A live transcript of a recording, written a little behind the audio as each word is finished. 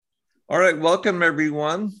All right, welcome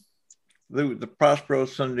everyone to the Prosperos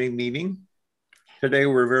Sunday meeting. Today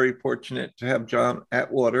we're very fortunate to have John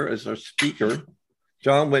Atwater as our speaker.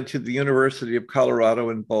 John went to the University of Colorado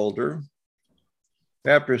in Boulder.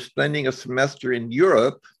 After spending a semester in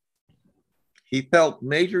Europe, he felt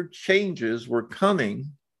major changes were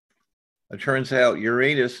coming. It turns out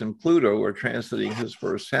Uranus and Pluto were transiting his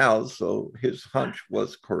first house, so his hunch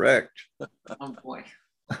was correct. Oh boy.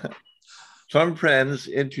 Some friends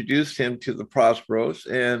introduced him to the Prosperos,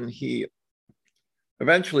 and he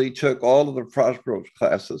eventually took all of the Prosperos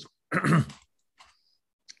classes.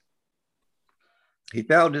 He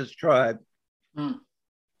found his tribe and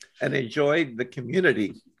enjoyed the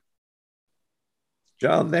community.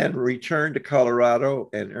 John then returned to Colorado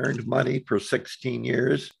and earned money for 16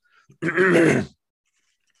 years, had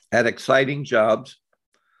exciting jobs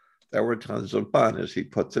that were tons of fun, as he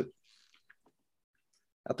puts it.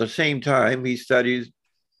 At the same time, he studied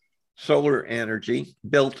solar energy,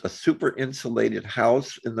 built a super insulated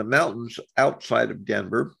house in the mountains outside of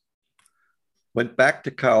Denver, went back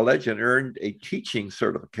to college and earned a teaching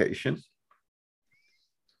certification,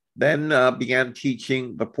 then began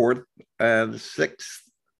teaching the fourth,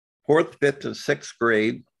 fifth, and sixth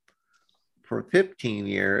grade for 15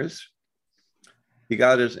 years. He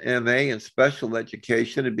got his MA in special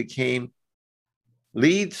education and became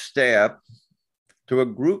lead staff to a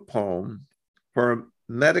group home for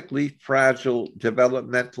medically fragile,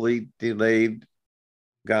 developmentally delayed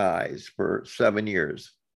guys for 7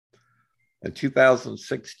 years. In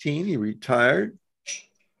 2016, he retired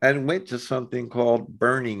and went to something called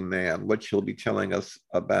Burning Man, which he'll be telling us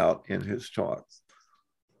about in his talk.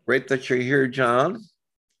 Great that you're here, John.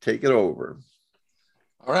 Take it over.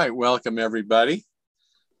 All right, welcome everybody.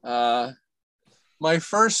 My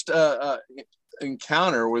first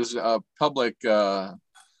encounter was a public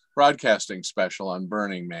broadcasting special on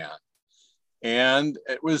Burning Man. And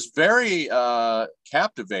it was very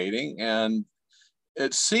captivating. And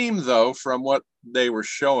it seemed, though, from what they were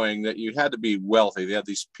showing, that you had to be wealthy. They had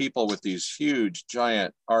these people with these huge,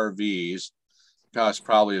 giant RVs, cost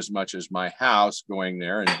probably as much as my house, going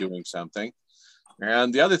there and doing something.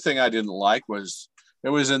 And the other thing I didn't like was it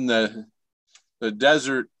was in the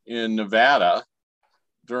desert in Nevada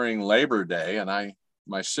during Labor Day, and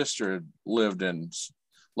my sister had lived in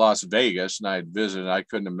Las Vegas, and I had visited. I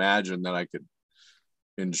couldn't imagine that I could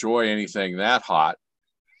enjoy anything that hot.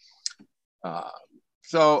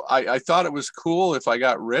 So I thought it was cool if I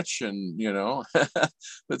got rich, and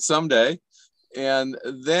but someday. And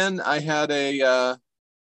then I had a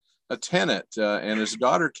tenant, and his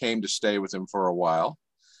daughter came to stay with him for a while,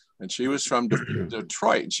 and she was from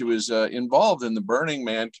Detroit, and she was involved in the Burning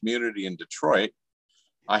Man community in Detroit.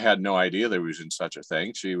 I had no idea there was in such a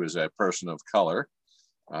thing. She was a person of color.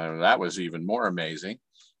 That was even more amazing.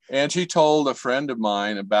 And she told a friend of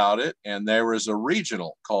mine about it, and there was a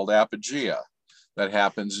regional called Apogea that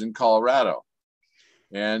happens in Colorado.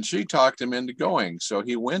 And she talked him into going. So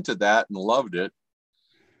he went to that and loved it.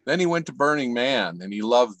 Then he went to Burning Man, and he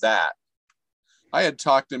loved that. I had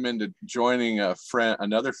talked him into joining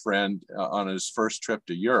another friend on his first trip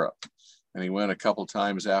to Europe. And he went a couple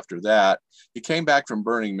times after that. He came back from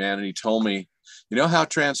Burning Man, and he told me, you know how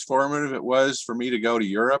transformative it was for me to go to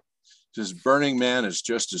Europe? Just Burning Man is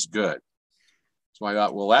just as good. So I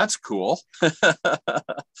thought, well, that's cool.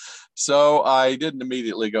 So I didn't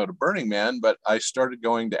immediately go to Burning Man, but I started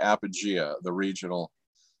going to Apogea, the regional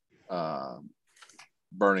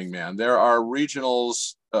Burning Man. There are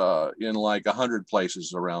regionals in like 100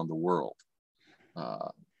 places around the world.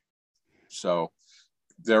 So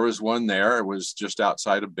there was one there. It was just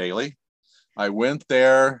outside of Bailey. I went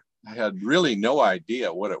there. I had really no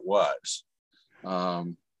idea what it was.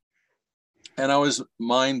 And I was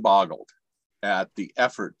mind boggled at the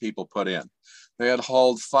effort people put in. They had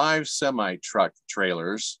hauled 5 semi-truck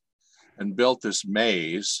trailers and built this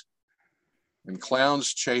maze, and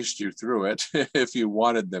clowns chased you through it if you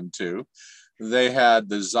wanted them to. They had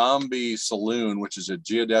the zombie saloon, which is a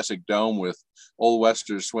geodesic dome with old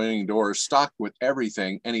Western swinging doors, stocked with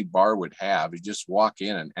everything any bar would have. You just walk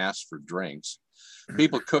in and ask for drinks.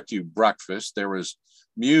 People cooked you breakfast. There was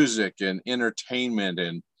music and entertainment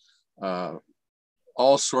and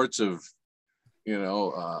all sorts of,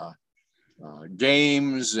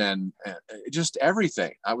 games and just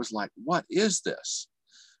everything. I was like, what is this?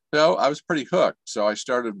 So I was pretty hooked. So I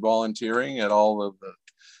started volunteering at all of the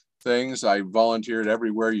things. I volunteered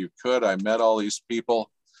everywhere you could. I met all these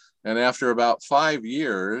people. And after about 5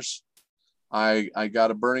 years, I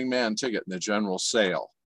got a Burning Man ticket in the general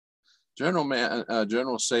sale.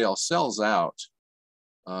 General sale sells out.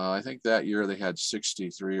 I think that year they had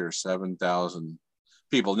 63 or 7,000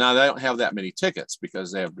 people. Now, they don't have that many tickets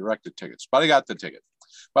because they have directed tickets, but I got the ticket.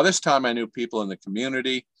 By this time, I knew people in the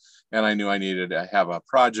community, and I knew I needed to have a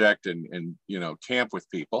project and camp with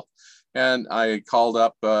people. And I called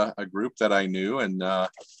up a group that I knew, and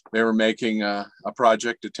they were making a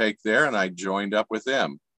project to take there, and I joined up with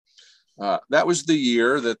them. That was the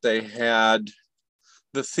year that they had,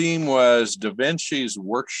 the theme was Da Vinci's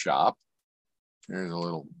Workshop. There's a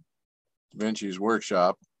little Da Vinci's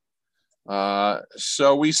Workshop.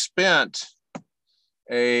 So we spent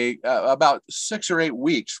about 6 or 8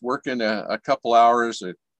 weeks working a couple hours,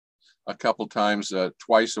 a couple times,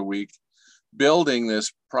 twice a week, building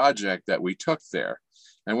this project that we took there.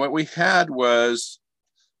 And what we had was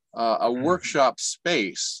a workshop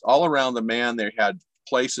space all around the man. They had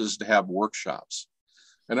places to have workshops,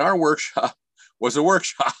 and our workshop was a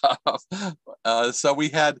workshop. So we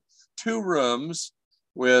had 2 rooms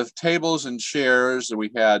with tables and chairs.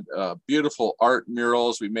 We had beautiful art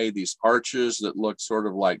murals. We made these arches that looked sort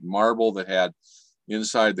of like marble, that had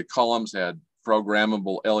inside the columns had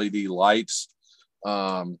programmable LED lights.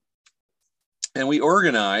 And we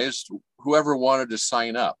organized whoever wanted to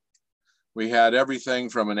sign up. We had everything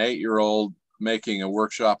from an 8-year-old making a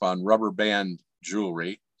workshop on rubber band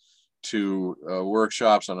jewelry to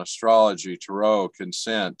workshops on astrology, tarot,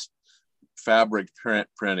 consent, fabric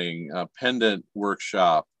printing, pendant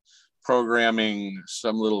workshop, programming,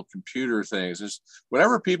 some little computer things. Just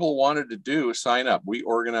whatever people wanted to do, sign up. We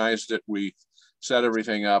organized it. We set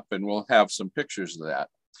everything up, and we'll have some pictures of that.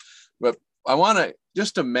 But I want to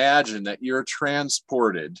just imagine that you're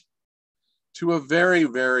transported to a very,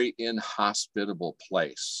 very inhospitable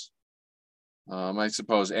place. I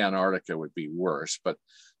suppose Antarctica would be worse, but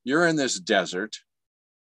you're in this desert,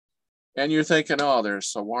 and you're thinking, oh,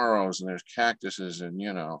 there's saguaros and there's cactuses and,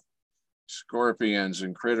 scorpions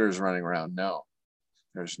and critters running around. No,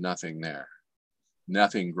 there's nothing there.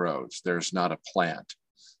 Nothing grows. There's not a plant.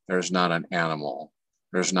 There's not an animal.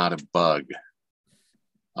 There's not a bug.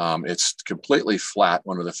 It's completely flat,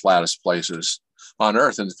 one of the flattest places on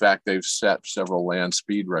Earth. In fact, they've set several land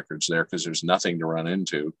speed records there because there's nothing to run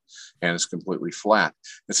into, and it's completely flat.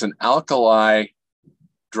 It's an alkali,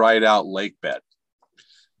 dried out lake bed.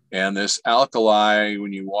 And this alkali,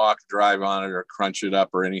 when you walk, drive on it, or crunch it up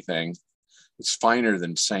or anything, it's finer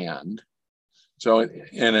than sand. So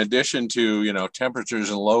in addition to, temperatures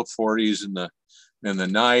in the low 40s in the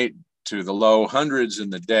night to the low hundreds in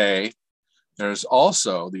the day, there's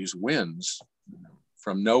also these winds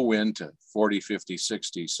from no wind to 40, 50,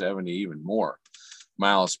 60, 70, even more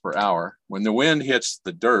miles per hour. When the wind hits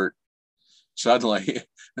the dirt, suddenly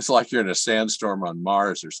it's like you're in a sandstorm on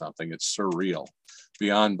Mars or something. It's surreal,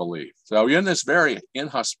 beyond belief. So you're in this very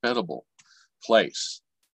inhospitable place.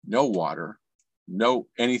 No water, no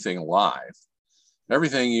anything alive.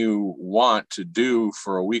 Everything you want to do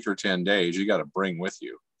for a week or 10 days, you got to bring with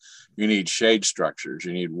you. You need shade structures,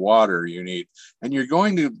 you need water, and you're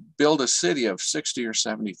going to build a city of 60 or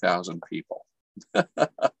 70,000 people.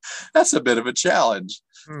 That's a bit of a challenge.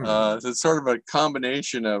 It's sort of a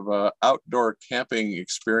combination of outdoor camping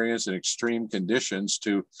experience in extreme conditions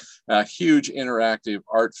to a huge interactive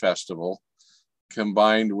art festival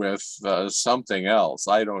combined with something else.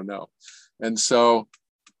 I don't know. And so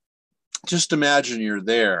just imagine you're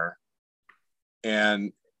there,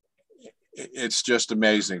 and it's just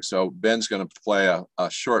amazing. So Ben's going to play a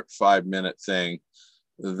short 5-minute thing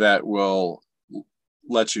that will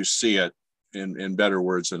let you see it in better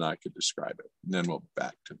words than I could describe it. And then we'll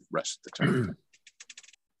back to the rest of the time.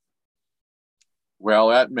 Well,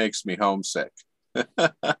 that makes me homesick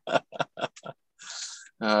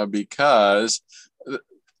because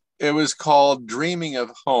it was called Dreaming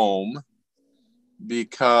of Home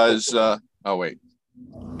because, oh, wait.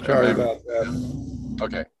 Sorry about that.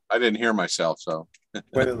 Okay. I didn't hear myself, so.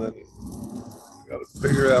 Wait a minute. Got to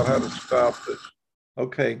figure out how to stop this.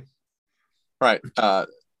 Okay. Right.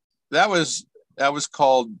 That was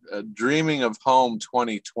called Dreaming of Home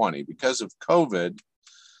 2020 because of COVID.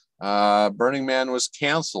 Burning Man was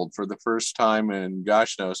canceled for the first time in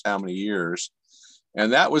gosh knows how many years,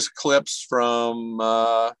 and that was clips from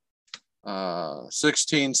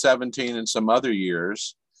 16, 17, and some other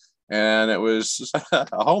years, and it was a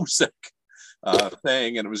homesick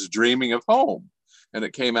thing, and it was Dreaming of Home, and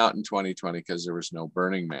it came out in 2020 because there was no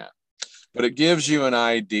Burning Man. But it gives you an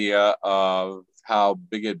idea of how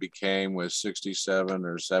big it became with 67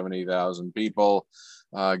 or 70,000 people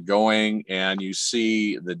going, and you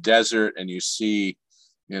see the desert, and you see,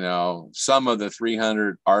 some of the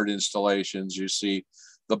 300 art installations. You see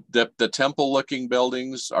the temple-looking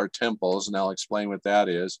buildings are temples, and I'll explain what that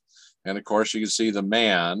is. And of course, you can see the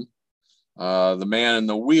man. The Man in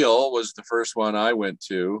the Wheel was the first one I went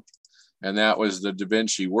to, and that was the Da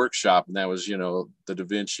Vinci workshop, and that was, you know, the Da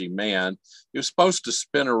Vinci Man. He was supposed to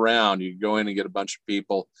spin around. You go in and get a bunch of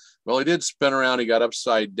people. Well, he did spin around. He got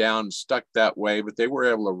upside down and stuck that way, but they were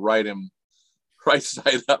able to write him right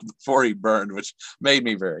side up before he burned, which made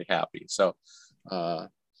me very happy. So now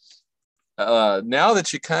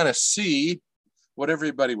that you kind of see what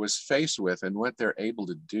everybody was faced with and what they're able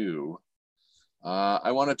to do,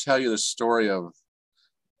 I want to tell you the story of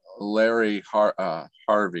Larry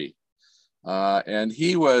Harvey. And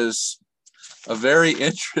he was a very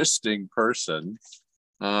interesting person.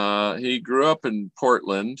 He grew up in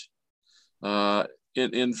Portland.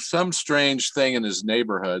 In some strange thing in his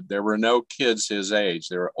neighborhood, there were no kids his age.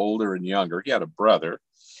 They were older and younger. He had a brother,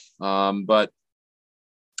 but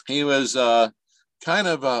he was kind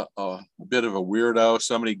of a bit of a weirdo.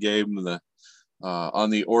 Somebody gave him the On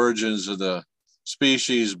the Origins of the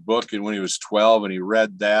Species book, and when he was 12, and he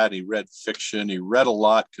read that. He read fiction. He read a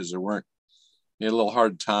lot because he had a little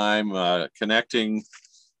hard time connecting,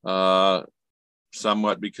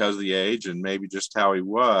 somewhat because of the age and maybe just how he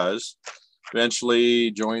was.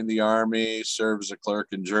 Eventually joined the Army, served as a clerk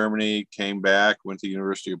in Germany, came back, went to the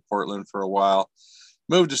University of Portland for a while,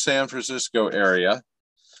 moved to San Francisco area.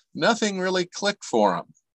 Nothing really clicked for him.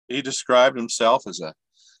 He described himself as a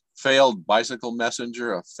failed bicycle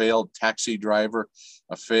messenger, a failed taxi driver,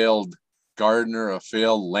 a failed gardener, a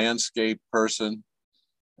failed landscape person.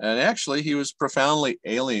 And actually, he was profoundly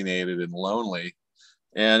alienated and lonely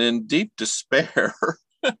and in deep despair,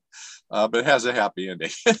 but it has a happy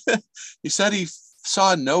ending. He said he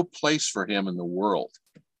saw no place for him in the world.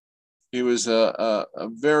 He was a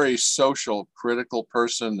very social, critical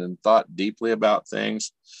person and thought deeply about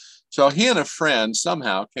things. So he and a friend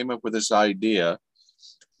somehow came up with this idea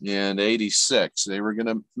in '86. They were going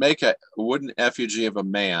to make a wooden effigy of a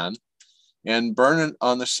man and burn it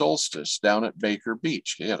on the solstice down at Baker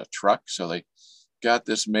Beach. He had a truck, so they got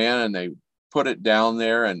this man and they put it down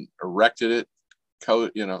there and erected it,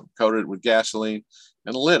 coated it with gasoline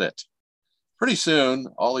and lit it. Pretty soon,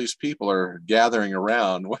 all these people are gathering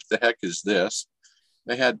around. What the heck is this?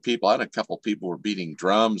 They had people, I had a couple people were beating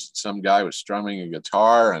drums. Some guy was strumming a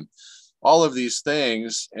guitar and all of these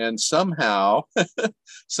things. And somehow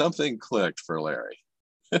something clicked for Larry.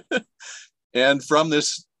 And from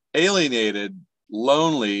this alienated,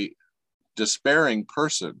 lonely, despairing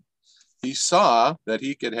person, he saw that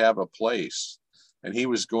he could have a place and he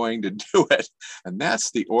was going to do it. And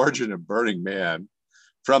that's the origin of Burning Man,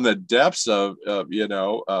 from the depths of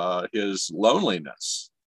his loneliness.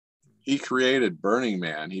 He created Burning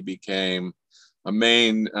Man. He became a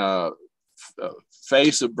main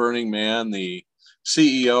face of Burning Man, the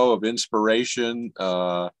CEO of Inspiration.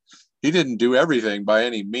 He didn't do everything by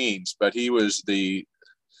any means, but he was the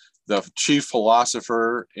chief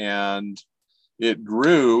philosopher, and it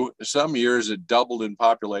grew. Some years it doubled in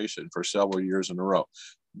population for several years in a row.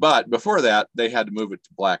 But before that, they had to move it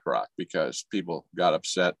to Black Rock because people got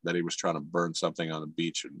upset that he was trying to burn something on the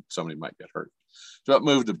beach and somebody might get hurt. So it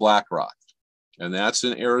moved to Black Rock, and that's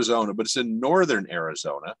in Arizona, but it's in northern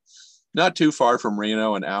Arizona, not too far from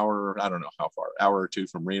Reno, an hour, I don't know how far, hour or two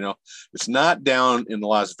from Reno. It's not down in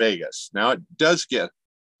Las Vegas. Now it does get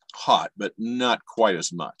hot, but not quite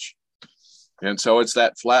as much. And so it's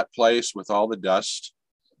that flat place with all the dust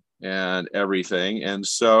and everything. And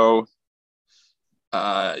so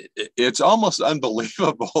it's almost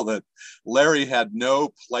unbelievable that Larry had no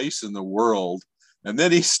place in the world. And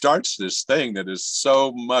then he starts this thing that is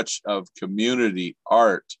so much of community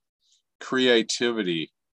art,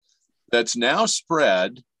 creativity, that's now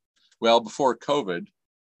spread. Well, before COVID,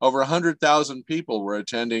 over 100,000 people were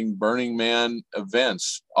attending Burning Man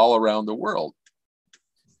events all around the world.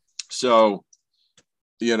 So,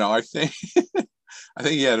 I think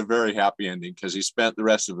he had a very happy ending because he spent the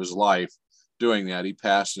rest of his life doing that. He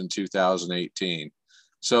passed in 2018.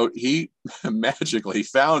 So he magically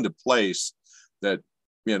found a place that,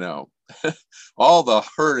 all the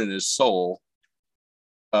hurt in his soul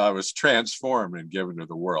was transformed and given to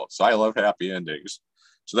the world. So I love happy endings.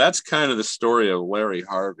 So that's kind of the story of Larry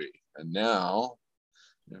Harvey. And now,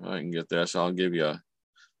 if I can get this, I'll give you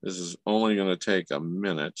this is only going to take a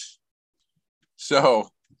minute. So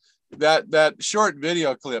that short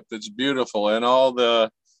video clip that's beautiful, and all the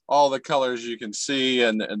colors you can see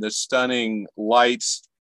and the stunning lights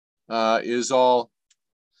it's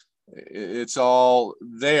all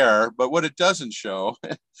there. But what it doesn't show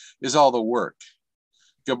is all the work.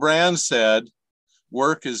 Gibran said,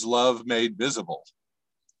 "Work is love made visible."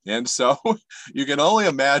 And so you can only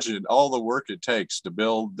imagine all the work it takes to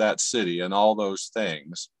build that city and all those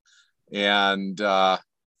things. And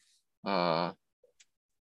Uh,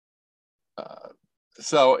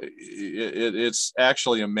 so it's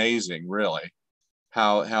actually amazing, really,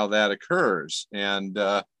 how that occurs, and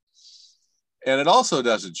it also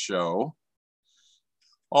doesn't show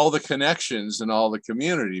all the connections and all the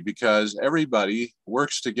community, because everybody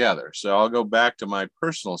works together. So I'll go back to my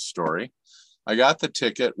personal story. I got the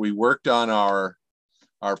ticket. We worked on our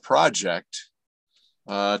project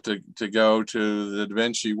to go to the Da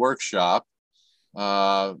Vinci workshop.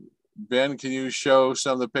 Ben, can you show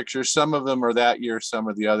some of the pictures? Some of them are that year, some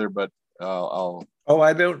are the other, but I'll. Oh,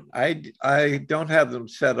 I don't have them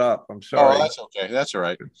set up. I'm Oh, sorry. that's okay. That's all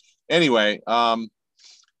right. Anyway,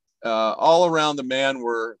 all around the man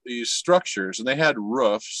were these structures, and they had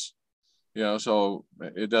roofs, so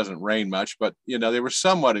it doesn't rain much, but they were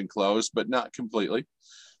somewhat enclosed, but not completely.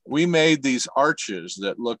 We made these arches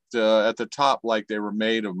that looked at the top like they were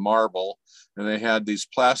made of marble, and they had these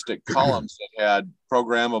plastic columns that had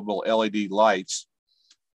programmable LED lights.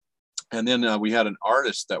 And then we had an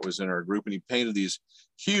artist that was in our group, and he painted these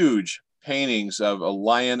huge paintings of a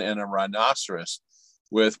lion and a rhinoceros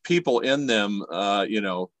with people in them,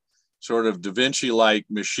 sort of Da Vinci-like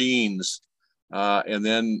machines. And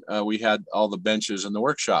then we had all the benches and the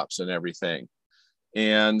workshops and everything.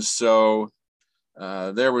 And so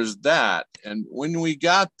there was that. And when we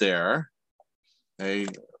got there,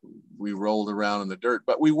 we rolled around in the dirt,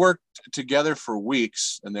 but we worked together for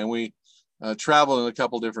weeks. And then we traveled in a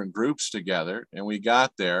couple different groups together, and we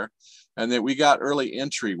got there. And then we got early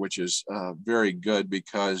entry, which is very good,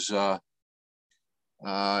 because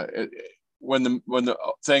when the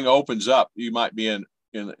thing opens up, you might be in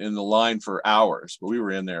the line for hours, but we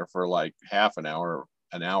were in there for like half an hour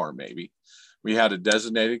maybe. We had a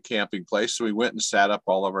designated camping place, so we went and sat up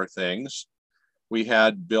all of our things. We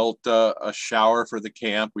had built a shower for the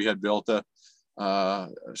camp. We had built a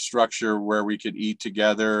structure where we could eat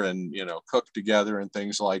together and cook together and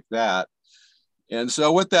things like that. And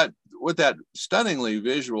so what that stunningly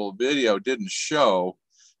visual video didn't show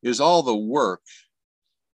is all the work.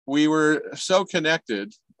 We were so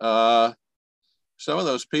connected. Some of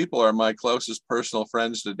those people are my closest personal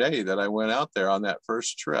friends today that I went out there on that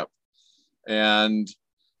first trip. And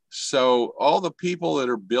so all the people that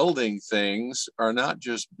are building things are not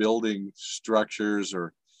just building structures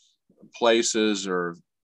or places or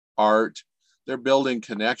art, they're building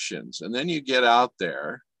connections. And then you get out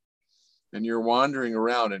there and you're wandering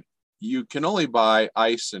around, and you can only buy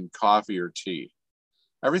ice and coffee or tea.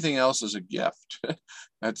 Everything else is a gift.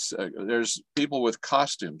 There's people with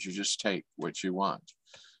costumes. You just take what you want.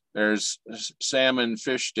 There's salmon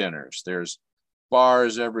fish dinners. There's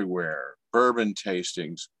bars everywhere, bourbon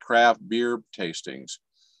tastings, craft beer tastings,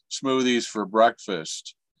 smoothies for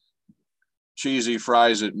breakfast, cheesy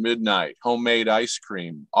fries at midnight, homemade ice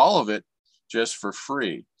cream, all of it just for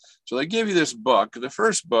free. So they give you this book, the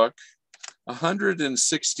first book,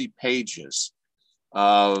 160 pages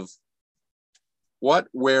of what,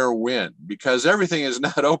 where, when, because everything is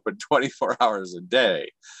not open 24 hours a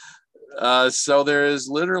day. So there is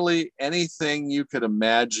literally anything you could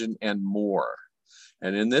imagine and more.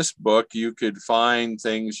 And in this book, you could find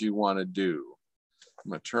things you want to do. I'm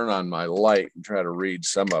going to turn on my light and try to read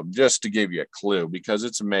some of them just to give you a clue, because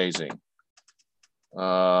it's amazing.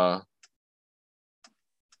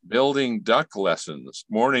 Building duck lessons,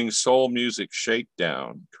 morning soul music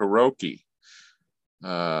shakedown, karaoke,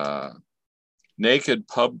 naked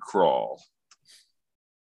pub crawl,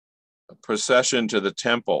 a procession to the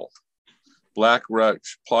temple, Black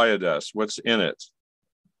Rush Pleiades, what's in it?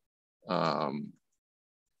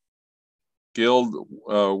 Guild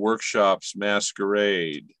workshops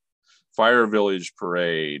masquerade, Fire Village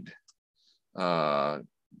parade,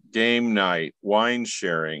 game night, wine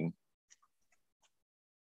sharing,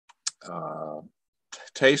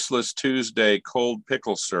 Tasteless Tuesday cold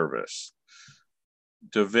pickle service,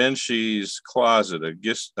 Da Vinci's closet, a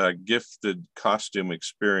gifted costume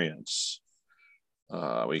experience.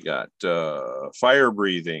 We got fire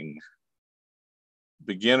breathing,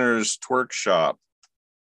 beginners twerk shop.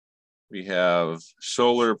 We have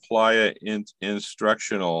solar playa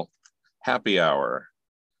instructional happy hour.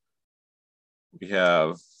 We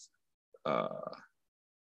have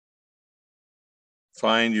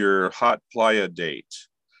find your hot playa date,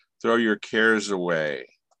 throw your cares away,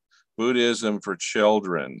 Buddhism for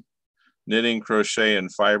children, knitting, crochet,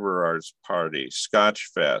 and fiber arts party, Scotch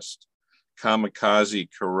fest, kamikaze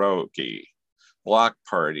karaoke, block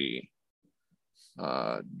party,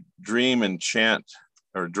 dream and chant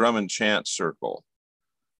or drum and chant circle,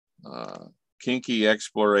 kinky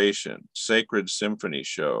exploration, sacred symphony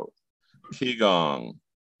show, qigong.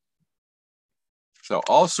 So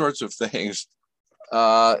all sorts of things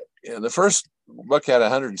The first book had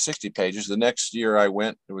 160 pages. The next year I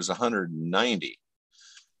went, it was 190.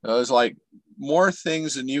 It was like more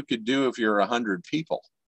things than you could do if you're 100 people.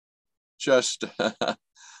 Just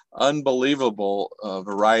unbelievable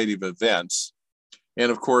variety of events. And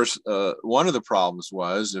of course, one of the problems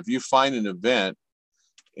was if you find an event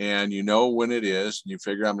and you know when it is, and you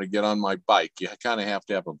figure I'm going to get on my bike, you kind of have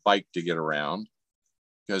to have a bike to get around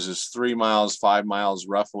because it's 3 miles, 5 miles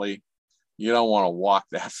roughly. You don't want to walk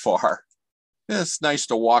that far. It's nice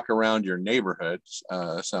to walk around your neighborhood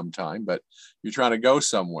sometime, but you're trying to go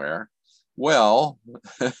somewhere. Well,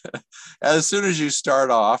 as soon as you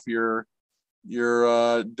start off, you're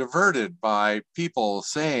diverted by people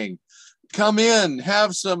saying, "Come in,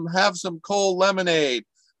 have some cold lemonade.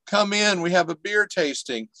 Come in, we have a beer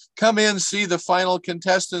tasting. Come in, see the final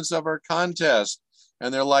contestants of our contest."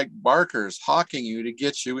 And they're like barkers hawking you to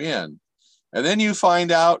get you in. And then you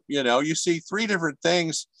find out, you see 3 different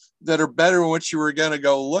things that are better than what you were going to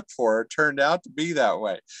go look for. It turned out to be that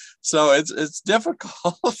way. So it's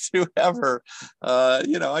difficult to ever,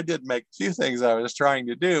 I did make a few things I was trying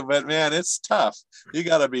to do, but man, it's tough. You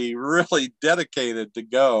got to be really dedicated to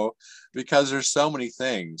go because there's so many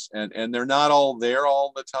things and they're not all there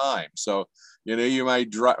all the time. So, you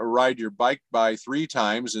might ride your bike by 3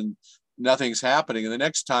 times and nothing's happening. And the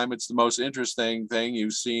next time it's the most interesting thing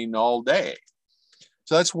you've seen all day.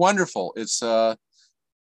 So that's wonderful. It's,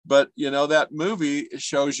 but that movie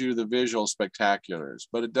shows you the visual spectaculars,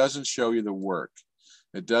 but it doesn't show you the work.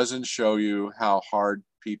 It doesn't show you how hard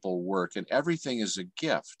people work, and everything is a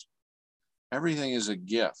gift. Everything is a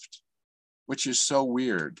gift, which is so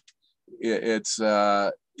weird. It's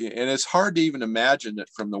and it's hard to even imagine that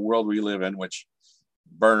from the world we live in, which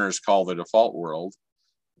burners call the default world.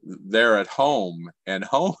 They're at home, and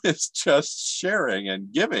home is just sharing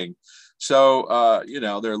and giving. So,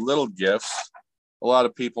 they're little gifts. A lot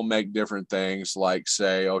of people make different things like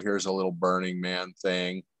say, oh, here's a little Burning Man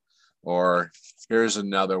thing, or here's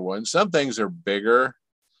another one. Some things are bigger.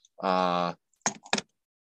 What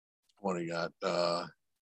do you got?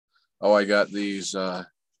 I got these. Let's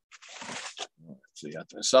see,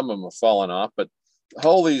 some of them have fallen off, but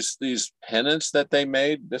these pennants that they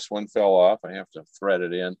made, this one fell off. I have to thread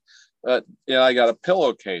it in. But I got a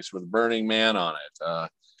pillowcase with Burning Man on it.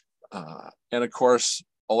 And of course,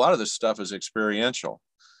 a lot of this stuff is experiential.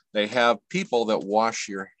 They have people that wash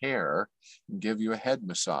your hair and give you a head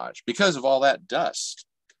massage because of all that dust.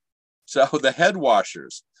 So the head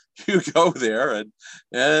washers, you go there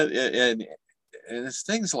and it's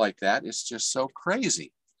things like that. It's just so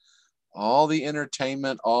crazy. All the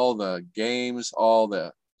entertainment, all the games, all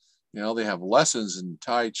the, they have lessons in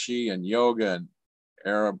Tai Chi and yoga and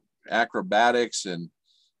Arab acrobatics and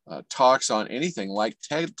talks on anything like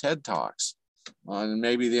TED Talks on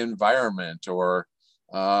maybe the environment or,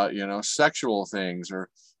 sexual things or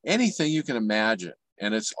anything you can imagine.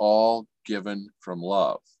 And it's all given from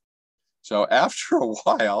love. So after a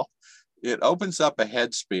while, it opens up a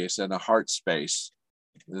head space and a heart space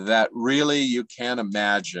that really you can't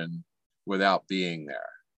imagine without being there.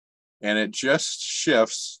 And it just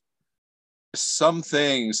shifts some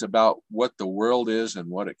things about what the world is and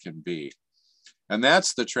what it can be. And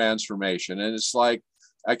that's the transformation. And it's like,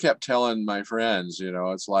 I kept telling my friends,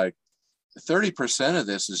 it's like 30% of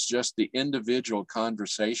this is just the individual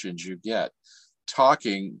conversations you get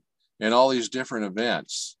talking in all these different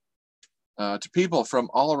events to people from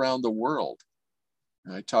all around the world.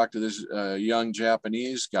 I talked to this young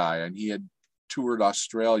Japanese guy, and he had toured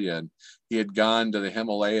Australia, and he had gone to the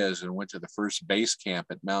Himalayas and went to the first base camp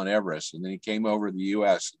at Mount Everest. And then he came over to the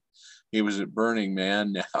US. He was at Burning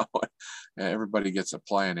Man now. Everybody gets a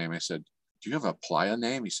playa name. I said, do you have a playa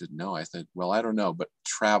name? He said, no. I said, well, I don't know, but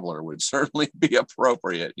traveler would certainly be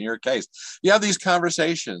appropriate in your case. You have these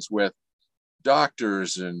conversations with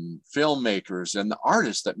doctors and filmmakers and the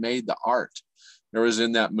artists that made the art. There was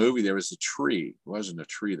in that movie, there was a tree. It wasn't a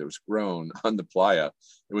tree that was grown on the playa.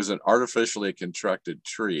 It was an artificially constructed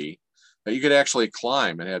tree that you could actually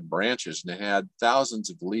climb. It had branches and it had thousands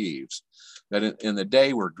of leaves that in the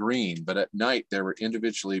day were green, but at night they were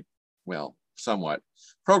individually, somewhat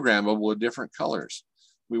programmable with different colors.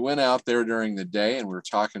 We went out there during the day and we were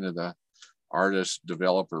talking to the artist,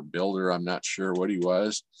 developer, builder, I'm not sure what he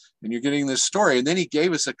was. And you're getting this story. And then he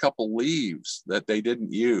gave us a couple leaves that they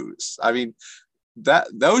didn't use. I mean,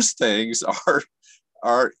 those things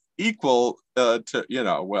are equal to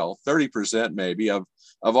 30% maybe of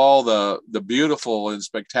all the beautiful and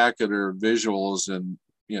spectacular visuals and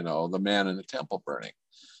the man in the temple burning.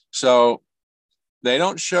 So they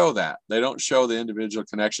don't show that. They don't show the individual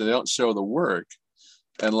connection. They don't show the work.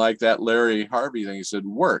 And like that Larry Harvey thing, he said,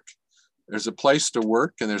 work. there's a place to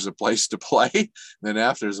work and there's a place to play. And then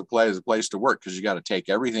after there's a place to work, because you got to take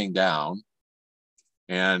everything down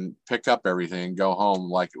and pick up everything and go home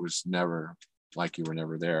like you were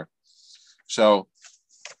never there. So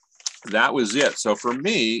that was it. So for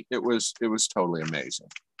me, it was totally amazing.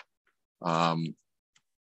 And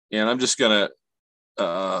I'm just gonna,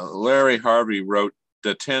 Larry Harvey wrote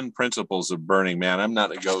the 10 principles of Burning Man. I'm not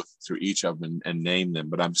gonna go through each of them and name them,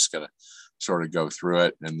 but I'm just gonna sort of go through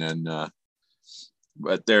it. And then,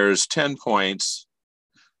 but there's 10 points.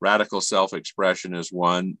 Radical self-expression is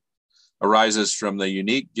one. Arises from the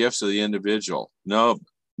unique gifts of the individual. No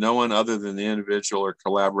one other than the individual or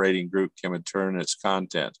collaborating group can return its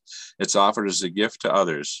content. It's offered as a gift to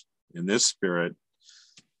others. In this spirit,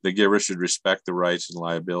 the giver should respect the rights and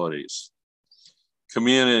liabilities.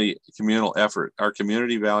 Communal effort. Our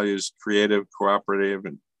community values creative, cooperative,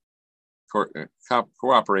 and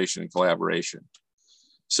cooperation and collaboration.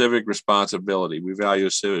 Civic responsibility. We value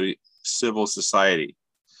civil society.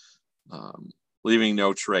 Leaving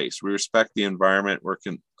no trace. We respect the environment. We're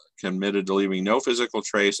committed to leaving no physical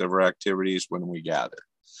trace of our activities when we gather.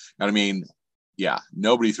 And I mean, yeah,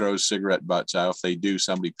 nobody throws cigarette butts out. If they do,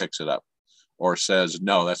 somebody picks it up or says,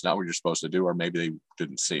 no, that's not what you're supposed to do. Or maybe they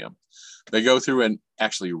didn't see them. They go through and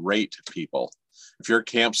actually rate people. If your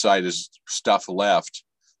campsite is stuff left,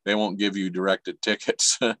 they won't give you directed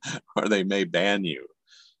tickets or they may ban you.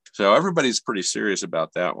 So everybody's pretty serious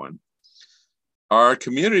about that one. Our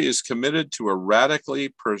community is committed to a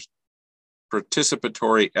radically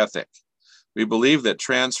participatory ethic. We believe that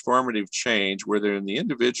transformative change, whether in the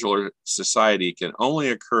individual or society, can only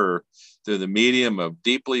occur through the medium of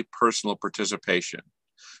deeply personal participation.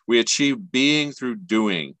 We achieve being through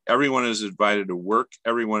doing. Everyone is invited to work.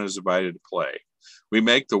 Everyone is invited to play. We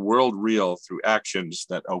make the world real through actions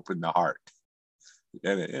that open the heart.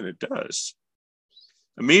 And it does.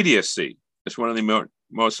 Immediacy is one of the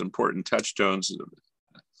most important touchstones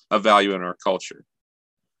of value in our culture.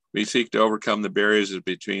 We seek to overcome the barriers that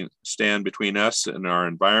stand between us and our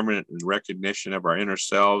environment in recognition of our inner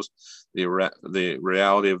selves, the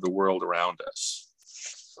reality of the world around us.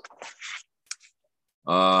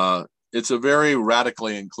 It's a very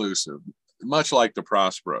radically inclusive, much like the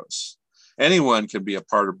Prosperos. Anyone can be a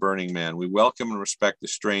part of Burning Man. We welcome and respect the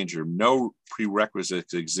stranger. No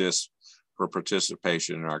prerequisites exist for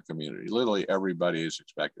participation in our community. Literally everybody is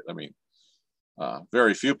expected. I mean,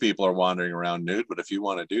 very few people are wandering around nude, but if you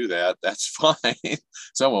want to do that, that's fine.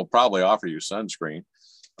 Someone will probably offer you sunscreen.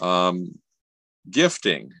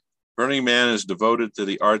 Gifting. Burning Man is devoted to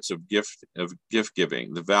the arts of gift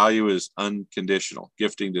giving. The value is unconditional.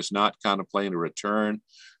 Gifting does not contemplate a return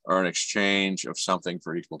or an exchange of something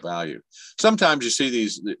for equal value. Sometimes you see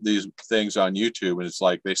these things on YouTube and it's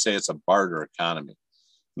like they say it's a barter economy.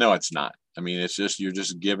 No, it's not. I mean, it's just, you're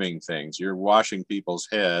just giving things. You're washing people's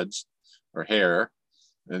heads or hair,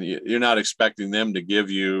 and you're not expecting them to give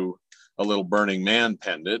you a little Burning Man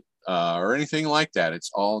pendant or anything like that.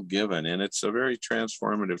 It's all given, and it's a very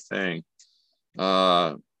transformative thing.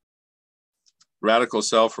 Radical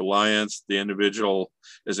self-reliance. The individual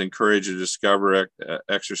is encouraged to discover,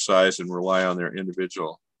 exercise, and rely on their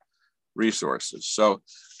individual resources. So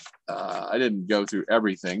I didn't go through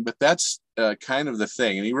everything, but that's kind of the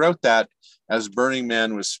thing. And he wrote that as Burning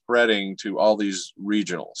Man was spreading to all these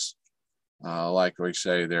regionals. Like we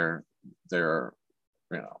say, there are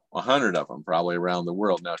 100 of them probably around the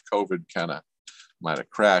world. Now, COVID kind of might have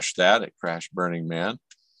crashed that. It crashed Burning Man.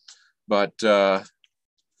 But it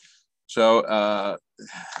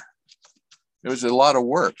was a lot of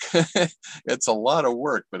work. It's a lot of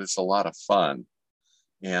work, but it's a lot of fun.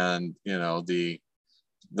 And,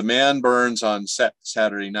 the man burns on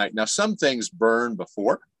Saturday night. Now, some things burn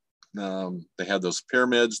before. They had those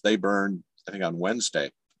pyramids. They burned, I think, on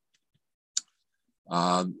Wednesday.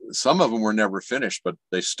 Some of them were never finished, but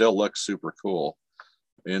they still look super cool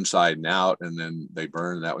inside and out. And then they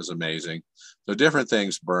burned. That was amazing. So different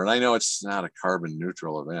things burn. I know it's not a carbon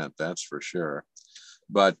neutral event, that's for sure.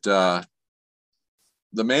 But the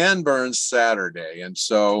man burns Saturday. And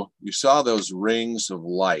so you saw those rings of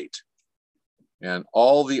light and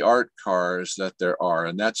all the art cars that there are.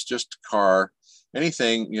 And that's just a car,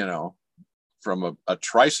 anything, from a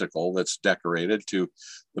tricycle that's decorated to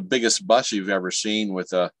the biggest bus you've ever seen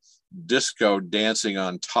with a disco dancing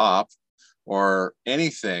on top, or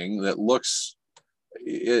anything that looks,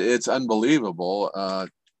 it's unbelievable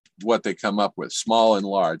what they come up with, small and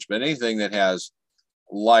large. But anything that has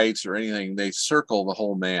lights or anything, they circle the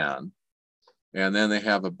whole man. And then they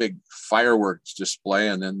have a big fireworks display,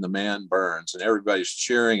 and then the man burns and everybody's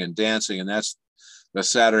cheering and dancing. And that's the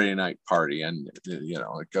Saturday night party. And,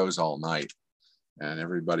 it goes all night. and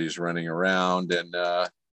everybody's running around, and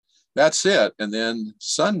that's it. And then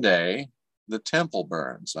Sunday, the temple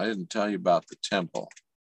burns. I didn't tell you about the temple,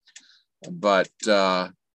 but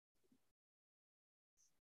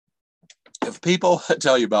if people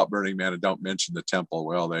tell you about Burning Man and don't mention the temple,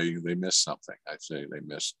 well, they miss something. I'd say they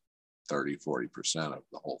miss 30-40% of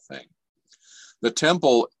the whole thing. The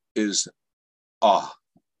temple is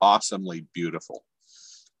awesomely beautiful.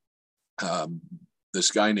 This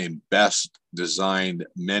guy named Best designed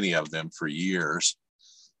many of them for years.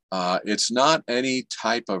 It's not any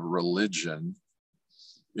type of religion.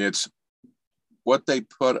 It's what they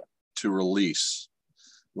put to release.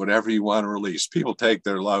 Whatever you want to release. People take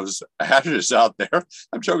their love's ashes out there.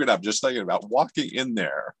 I'm joking. I'm just thinking about walking in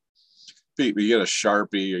there. You get a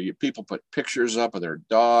Sharpie, or people put pictures up of their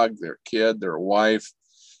dog, their kid, their wife,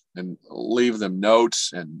 and leave them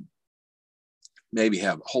notes, and maybe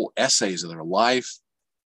have whole essays of their life.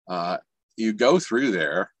 You go through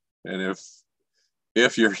there, and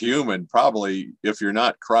if you're human, probably if you're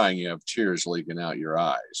not crying, you have tears leaking out your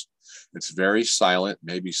eyes. It's very silent.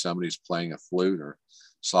 Maybe somebody's playing a flute or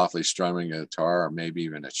softly strumming a guitar, or maybe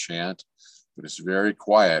even a chant, but it's very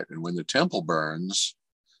quiet. And when the temple burns,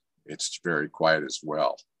 it's very quiet as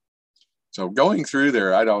well. So going through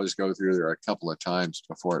there, I'd always go through there a couple of times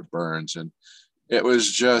before it burns. And it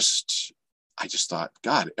was just, I just thought,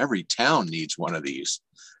 God, every town needs one of these.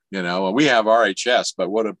 You know, we have RHS,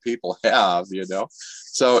 but what do people have, you know?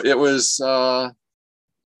 So it was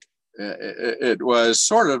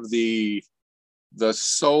sort of the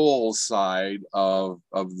soul side of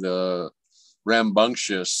the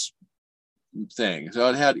rambunctious thing. So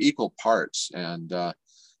it had equal parts. And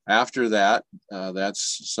after that,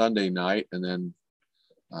 that's Sunday night, and then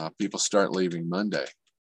people start leaving Monday.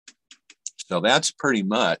 So that's pretty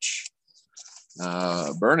much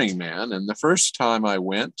Burning Man. And the first time I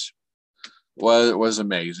went was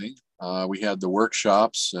amazing. We had the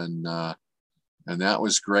workshops, and that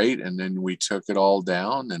was great. And then we took it all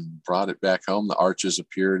down and brought it back home. The arches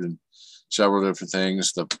appeared in several different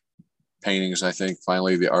things. The paintings, I think,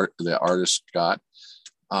 finally the artist got.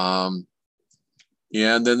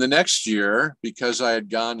 And then the next year, because I had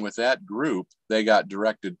gone with that group, they got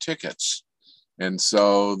directed tickets. And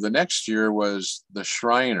so the next year was the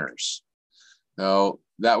Shriners. So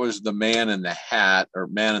that was the man in the hat, or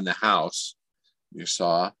man in the house, you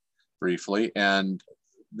saw briefly. And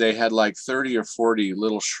they had like 30 or 40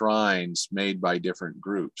 little shrines made by different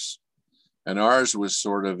groups. And ours was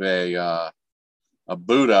sort of a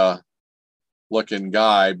Buddha looking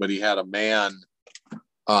guy, but he had a man.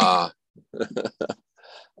 I'll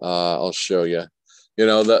show you. You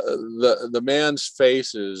know, the man's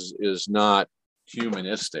face is not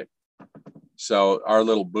humanistic. So our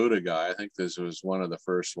little Buddha guy, I think this was one of the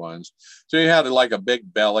first ones. So he had like a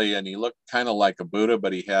big belly, and he looked kind of like a Buddha,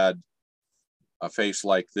 but he had a face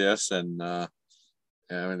like this. And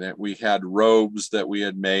we had robes that we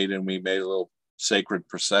had made, and we made a little sacred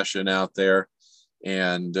procession out there.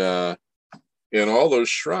 And all those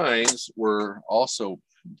shrines were also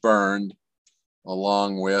burned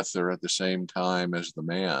along with, or at the same time as, the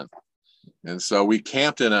man. And so we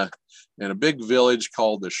camped in a big village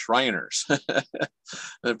called the Shriners.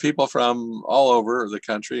 And people from all over the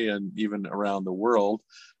country and even around the world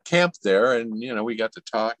camped there. And, you know, we got to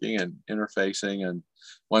talking and interfacing, and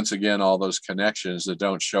once again, all those connections that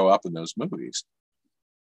don't show up in those movies.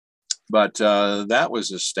 But that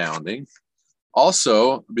was astounding.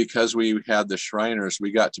 Also, because we had the Shriners,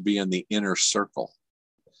 we got to be in the inner circle.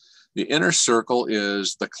 The inner circle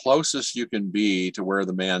is the closest you can be to where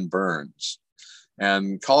the man burns.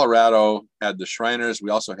 And Colorado had the Shriners. We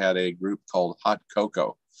also had a group called Hot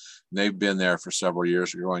Cocoa. They've been there for several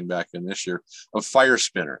years, going back in this year, of fire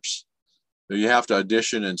spinners. So you have to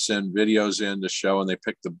audition and send videos in to show, and they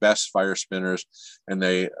pick the best fire spinners, and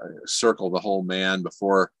they circle the whole man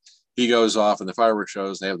before he goes off and the fireworks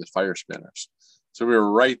shows. They have the fire spinners. So we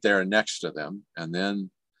were right there next to them. And then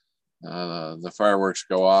the fireworks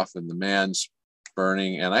go off and the man's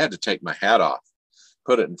burning, and I had to take my hat off,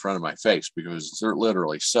 put it in front of my face, because they're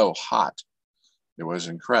literally so hot. It was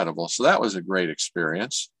incredible. So that was a great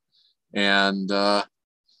experience. And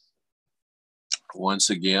once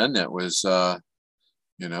again, it was,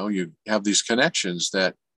 you know, you have these connections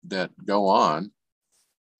that go on.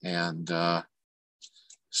 And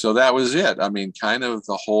so that was it. I mean, kind of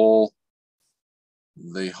the whole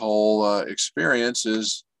experience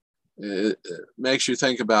is, it makes you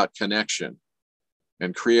think about connection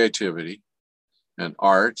and creativity and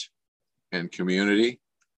art and community,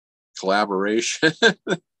 collaboration.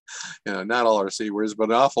 You know, not all our C words, but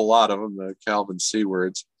an awful lot of them, the Calvin C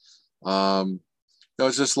words.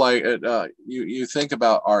 it's just like you think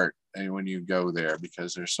about art, and when you go there,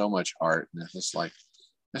 because there's so much art, and it's just like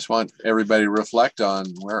I just want everybody to reflect on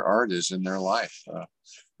where art is in their life.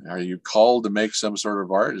 Are you called to make some sort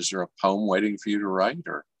of art? Is there a poem waiting for you to write,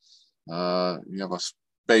 or you have a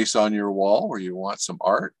space on your wall where you want some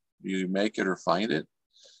art? You make it or find it.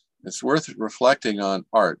 It's worth reflecting on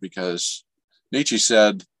art, because Nietzsche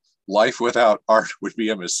said life without art would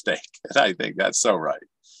be a mistake. And I think that's so right.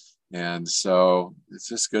 And so it's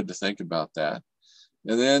just good to think about that.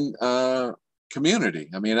 And then community.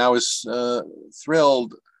 I mean, I was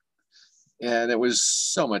thrilled, and it was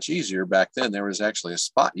so much easier back then. There was actually a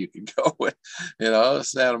spot you could go with,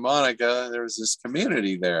 Santa Monica. There was this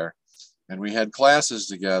community there, and we had classes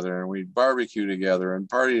together, and we'd barbecue together and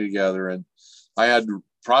party together. And I had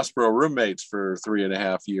Prospero roommates for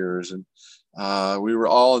 3.5 years, and we were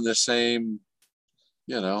all in the same,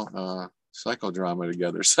 psychodrama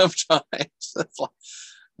together sometimes.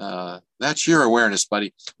 That's your awareness,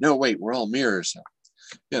 buddy. No, wait, we're all mirrors.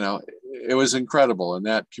 It was incredible. And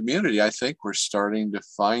that community, I think we're starting to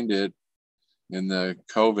find it in the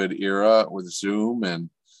COVID era with Zoom and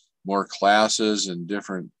more classes and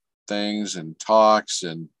different things and talks,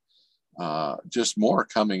 and just more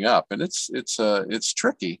coming up. And it's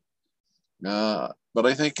tricky, but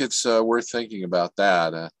I think it's worth thinking about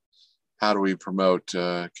that. How do we promote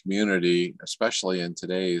community, especially in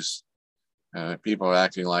today's people are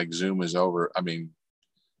acting like Zoom is over. I mean,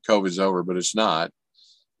 COVID's over, but it's not.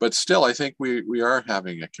 But still, I think we are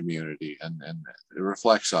having a community, and it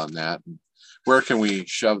reflects on that. And where can we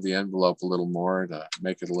shove the envelope a little more to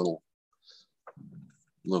make it a little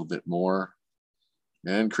bit more?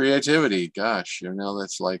 And creativity, gosh,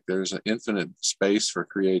 that's like there's an infinite space for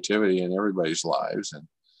creativity in everybody's lives, and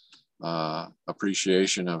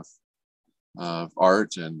appreciation of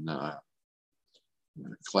art and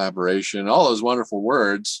collaboration, all those wonderful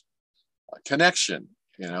words. Connection,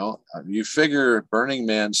 you figure Burning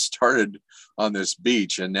Man started on this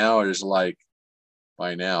beach, and now there's like,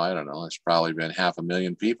 by now, I don't know, there's probably been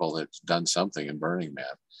 500,000 people that's done something in Burning Man.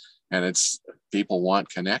 And it's people want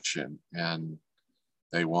connection, and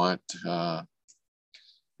they want, and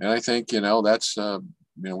I think, that's,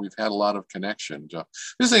 we've had a lot of connection. So I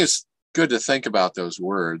just think it's good to think about those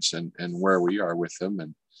words and where we are with them,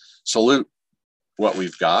 and salute what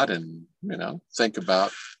we've got, and, think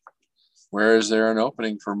about where is there an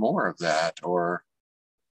opening for more of that, or,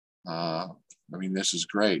 this is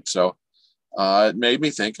great. So it made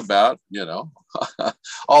me think about,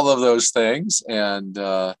 all of those things. And,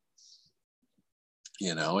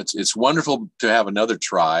 it's wonderful to have another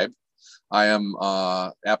tribe. I am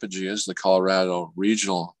Apageas, the Colorado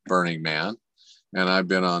Regional Burning Man, and I've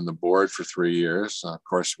been on the board for 3 years. Of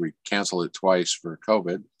course, we canceled it twice for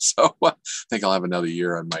COVID, so I think I'll have another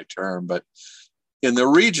year on my term. But in the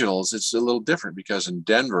regionals, it's a little different, because in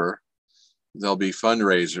Denver, there'll be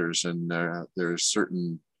fundraisers, and there's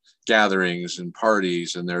certain gatherings and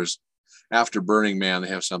parties, and there's, after Burning Man, they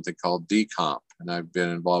have something called Decomp, and I've been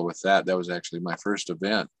involved with that. That was actually my first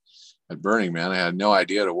event at Burning Man. I had no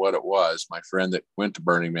idea what it was. My friend that went to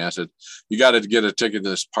Burning Man said, "You got to get a ticket to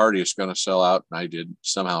this party. It's going to sell out." And I did.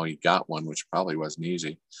 Somehow he got one, which probably wasn't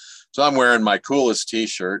easy. So I'm wearing my coolest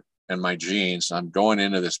t-shirt and my jeans. I'm going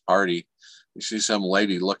into this party. You see some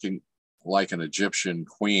lady looking like an Egyptian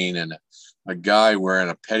queen, and a guy wearing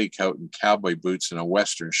a petticoat and cowboy boots and a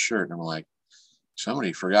Western shirt. And I'm like,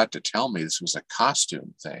 somebody forgot to tell me this was a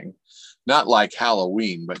costume thing. Not like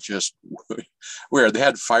Halloween, but just where they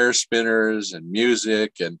had fire spinners and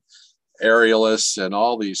music and aerialists and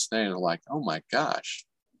all these things. Like, oh my gosh.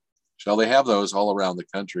 So they have those all around the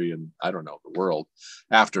country, and I don't know, the world,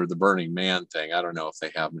 after the Burning Man thing. I don't know if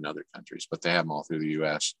they have them in other countries, but they have them all through the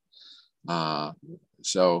US.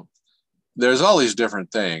 So there's all these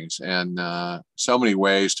different things, and so many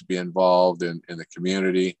ways to be involved in the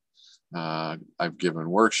community. I've given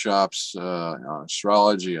workshops on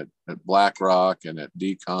astrology at BlackRock and at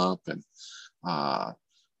Decomp, and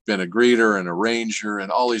been a greeter and a ranger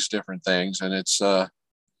and all these different things. And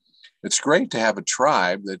it's great to have a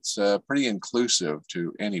tribe that's pretty inclusive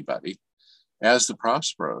to anybody, as the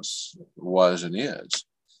Prosperos was and is.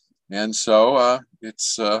 And so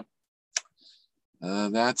that's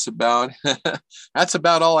about that's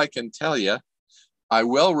about all I can tell you. I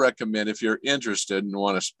will recommend, if you're interested and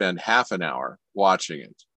want to spend half an hour watching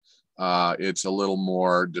it, it's a little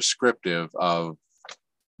more descriptive of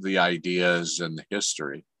the ideas and the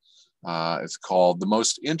history. It's called The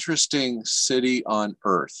Most Interesting City on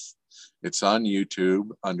Earth. It's on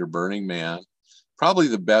YouTube under Burning Man. probably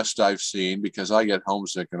the best I've seen, because I get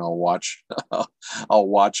homesick and I'll watch I'll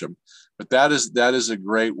watch them. But that is a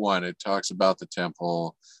great one. It talks about the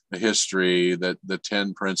temple, the history, the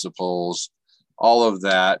 10 principles, all of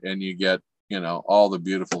that, and you get, you know, all the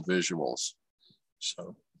beautiful visuals.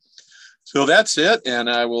 So that's it, and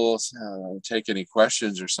I will take any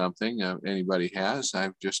questions or something anybody has.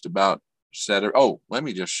 I've just about said it. Oh, let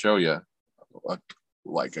me just show you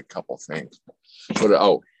like a couple things. But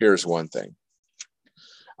oh, here's one thing.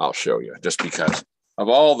 I'll show you, just because of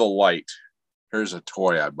all the light. Here's a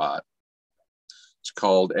toy I bought. It's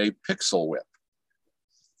called a pixel whip.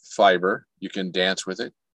 Fiber. You can dance with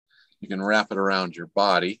it. You can wrap it around your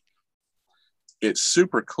body. It's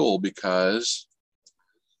super cool because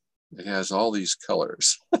it has all these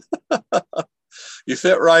colors. You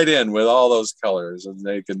fit right in with all those colors, and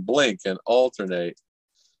they can blink and alternate.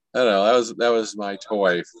 I don't know. That was my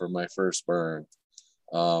toy for my first burn.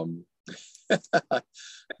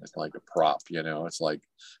 It's like a prop, you know. It's like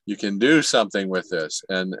you can do something with this,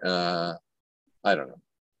 and I don't know.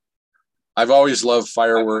 I've always loved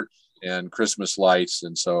fireworks and Christmas lights,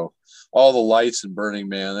 and so all the lights in Burning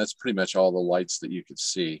Man, that's pretty much all the lights that you could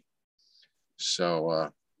see. So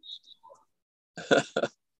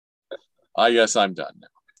I guess I'm done now.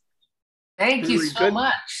 Thank you so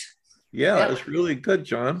much. Yeah, that was really good,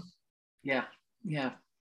 John. Yeah.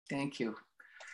 Thank you.